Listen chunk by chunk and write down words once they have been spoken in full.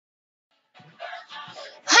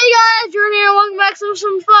guys, Jordan here, welcome back to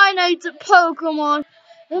some Five Nights at Pokemon.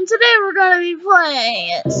 And today we're going to be playing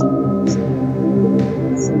it.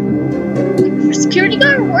 For security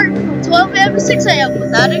guard, work from 12 a.m. to 6 a.m.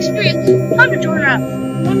 without experience. Time to join up.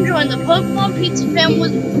 Come join the Pokemon Pizza family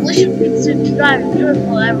with delicious pizza to drive and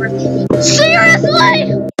joyful everything. Seriously? I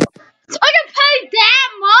can pay that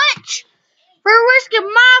much? For risking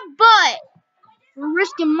my butt. For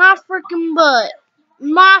risking my freaking butt.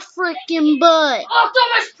 My freaking butt.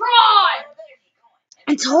 Optimus Prime!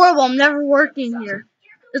 It's horrible. I'm never working here.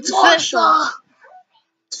 It's official.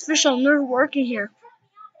 It's official. I'm never working here.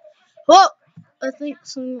 Oh, I think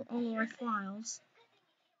some on my files.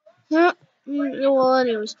 Well,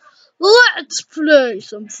 anyways, let's play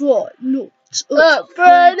some Five Nights at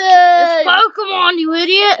Freddy's. Pokemon, you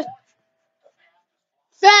idiot.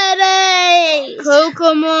 Freddy's.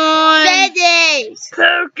 Pokemon. Freddy's.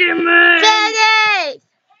 Pokemon. Freddy's.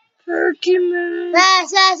 Pokemon.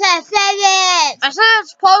 Freddy's. I said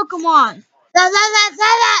it's Pokemon.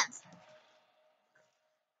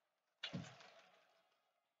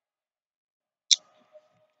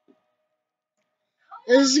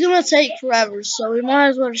 This is gonna take forever, so we might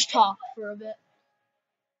as well just talk for a bit.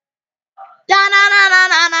 Oh,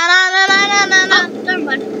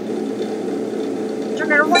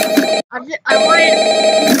 never mind. I wanted.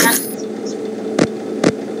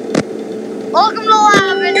 Welcome to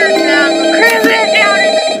Lavender Town, the craziest town in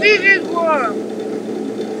the species world.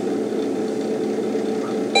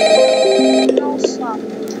 No stop.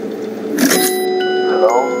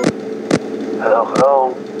 Hello.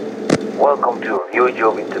 Welcome to your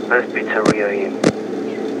job in the best pizzeria in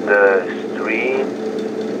the street.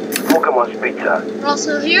 Pokemon's Pizza.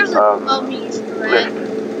 Also, here's a Easter egg.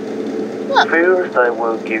 Look. First, I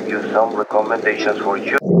will give you some recommendations for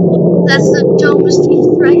you. That's the dumbest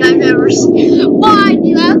Easter egg I've ever seen. Why do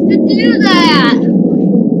you have to do that?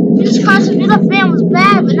 Just because I knew the fan was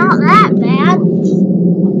bad, but not that bad.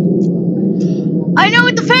 I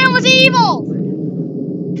knew the fan was evil!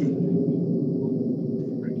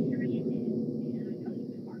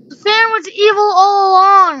 The fan was evil all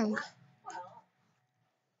along.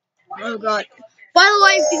 Oh god. By the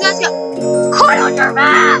way, if you guys got put on your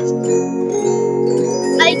mask!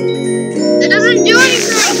 It doesn't do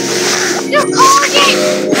anything! You're calling it!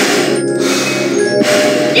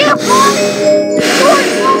 You're calling it! You're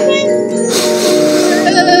calling it!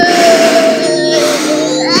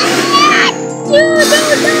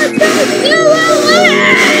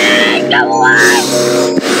 Go away!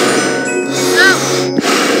 No!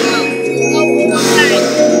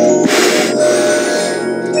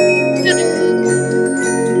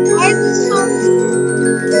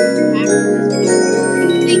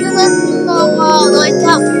 Because that's so like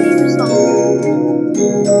that theme song.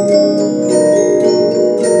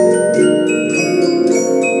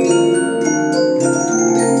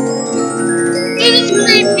 It is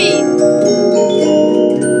creepy.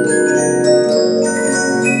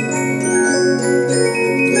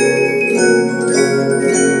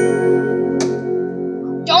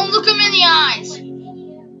 Don't look him in the eyes.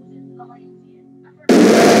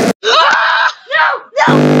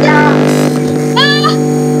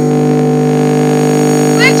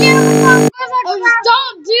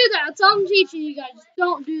 Don't do that. That's all I'm teaching you guys.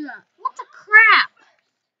 Don't do that. What the crap?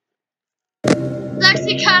 It's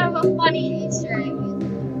actually kind of a funny Easter egg.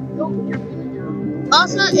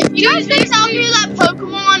 Also, if you guys think how who that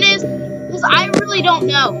Pokemon is, because I really don't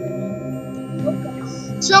know.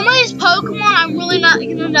 Some of these Pokemon, I'm really not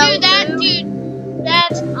gonna know.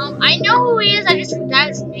 I know who he is. I just forgot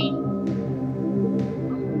his name.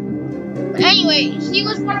 But anyway, he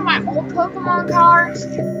was one of my old Pokemon cards.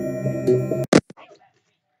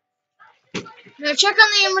 Now check on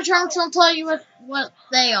the Inverterms, I'll tell you what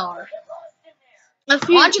they are. Why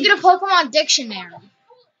don't you get a Pokemon dictionary?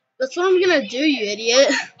 That's what I'm gonna do, you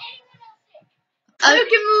idiot.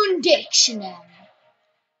 Pokemon dictionary.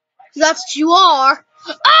 That's what you are.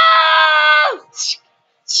 Oh!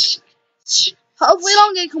 Hopefully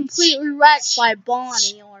don't get completely wrecked by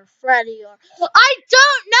Bonnie or Freddy or... I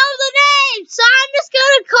don't know the name, so I'm just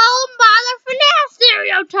gonna call them by their FNAF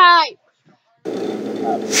stereotype.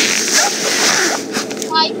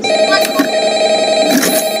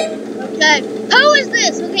 Okay, who is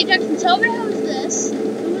this? Okay, Jackson, tell me who is this?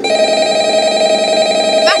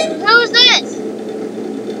 Jackson, who is this?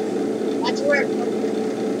 That's weird.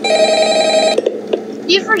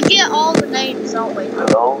 You forget all the names, don't we?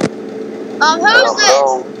 Hello? Who's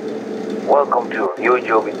this? Welcome to your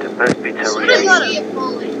job in the best pizzeria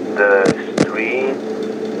in the street.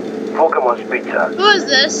 Pokemon's Pizza. Who is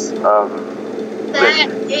this? That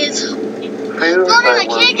is... First, I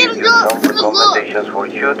will give you some recommendations for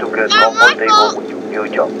you to get comfortable with your new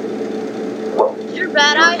job. Well, your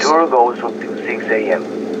tour goes up to 6 a.m.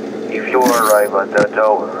 If you arrive at that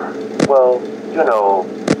hour, well, you know,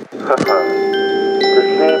 the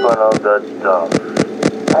sleep and all that stuff.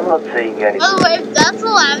 I'm not saying anything. By the way, if that's a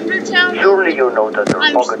Lavender Town, surely you know that their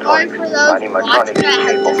Poketronics, animatronics,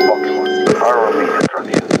 and Pokemon are a big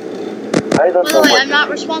attraction. I don't know. By the way, I'm not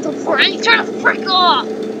responsible for any turn of frick off!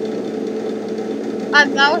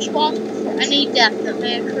 I'm not responsible for any death that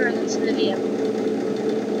may occur in this video.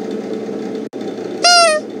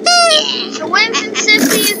 The wins and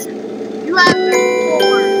sissies, you have been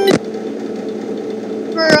forward.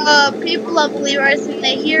 For people that believe everything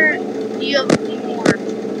they hear, you have been more.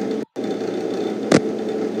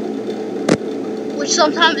 Which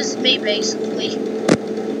sometimes is me, basically.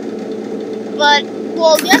 But,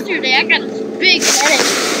 well, yesterday I got this big headache.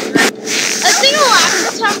 I think a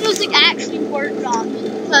Lavender Town music actually worked on me,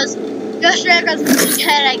 because yesterday I got this big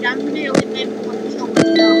headache. I nearly made me want to kill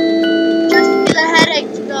myself. Just to get the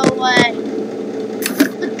headache to go away.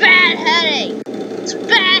 It's a bad headache. It's a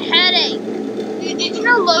bad headache. Did you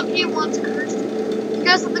know Loki once cursed?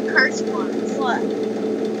 Because of the curse ones. What?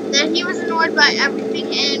 That he was annoyed by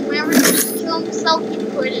everything, and whenever he was killing himself, he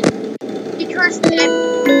quit it. He cursed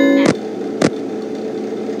everything.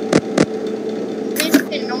 He's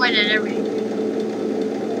basically annoyed at everything.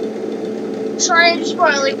 Sorry, I just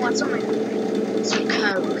really want some Coke.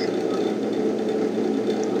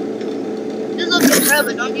 This looks good,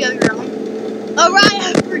 but don't you have your own? Oh right,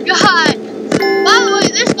 I forgot. By the way,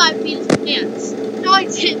 this guy peed his pants. No, I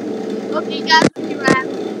didn't. Okay, guys, we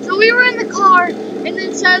were so we were in the car, and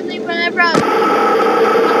then suddenly, whenever I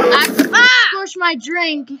squished my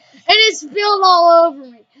drink, and it spilled all over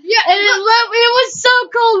me. Yeah, and it was so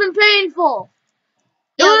cold and painful.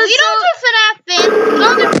 Yeah, we don't do FNAF fans. We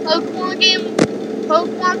don't do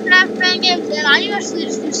Pokemon FNAF fan games, and I actually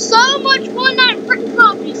just do so much more than freaking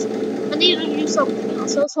copies. I need to do something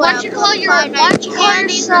else. So why don't you call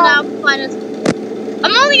candies and I'll find us.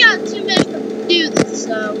 I'm only got 2 minutes to do this,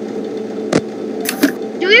 so.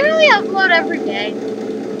 Do we really upload every day?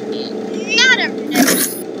 Not every day.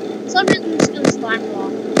 Sometimes I'm just gonna slack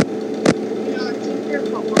off. You know, keep your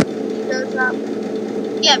homework goes up.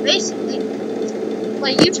 Yeah, basically.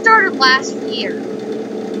 Like, you started last year.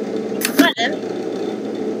 Whatever.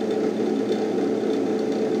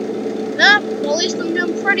 Nah, well, at least I'm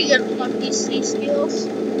doing pretty good with my PC skills.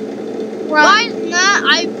 Why is that?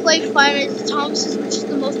 I play Five Nights at Thomas's, which is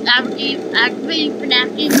the most aggravating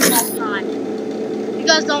FNAF game of all time. If you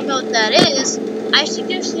guys don't know what that is, I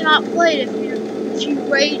suggest you not play it if you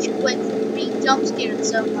rage quit from being jump scared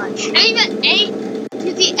so much. And even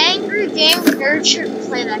the angry game nerds shouldn't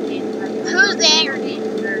play that game. Who's the angry game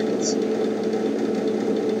nerds?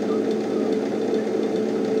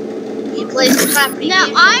 He plays the property. Now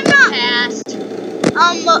I'm not past.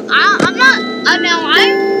 I'm not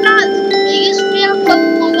the biggest fan of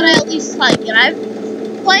Pokemon, but I at least like it. I've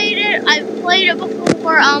played it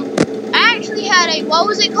before. I actually had what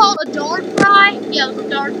was it called? A Darkrai? Yeah, it was a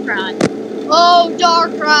Darkrai. Oh,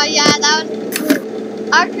 Darkrai, yeah, that was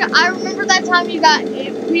I remember that time you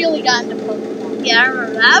really got into Pokemon. Yeah, I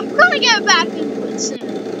remember that. I'm gonna get back into it soon.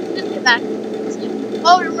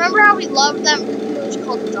 Oh, remember how we loved that movie? It was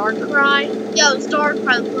called Darkrai? Yeah, it was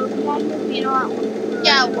Darkrai, the Pokemon movie, you know that one?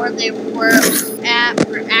 Yeah, where they were at,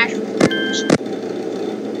 where Ash was first.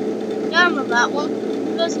 Yeah, I remember that one.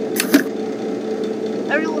 Because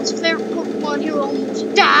everyone's favorite Pokemon hero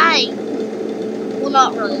almost died. Well,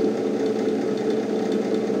 not really.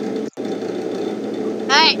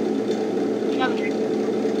 Hey! Come here.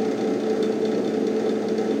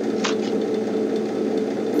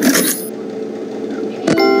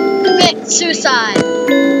 Commit suicide!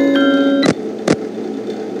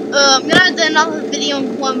 I'm gonna end off the video in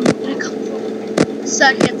a couple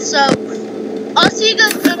seconds, so I'll see you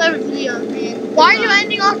guys in another video, man. Why are you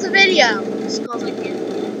ending off the video? Just because I can.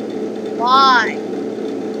 Why?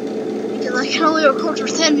 Because I can only record for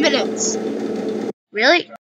 10 minutes. Really?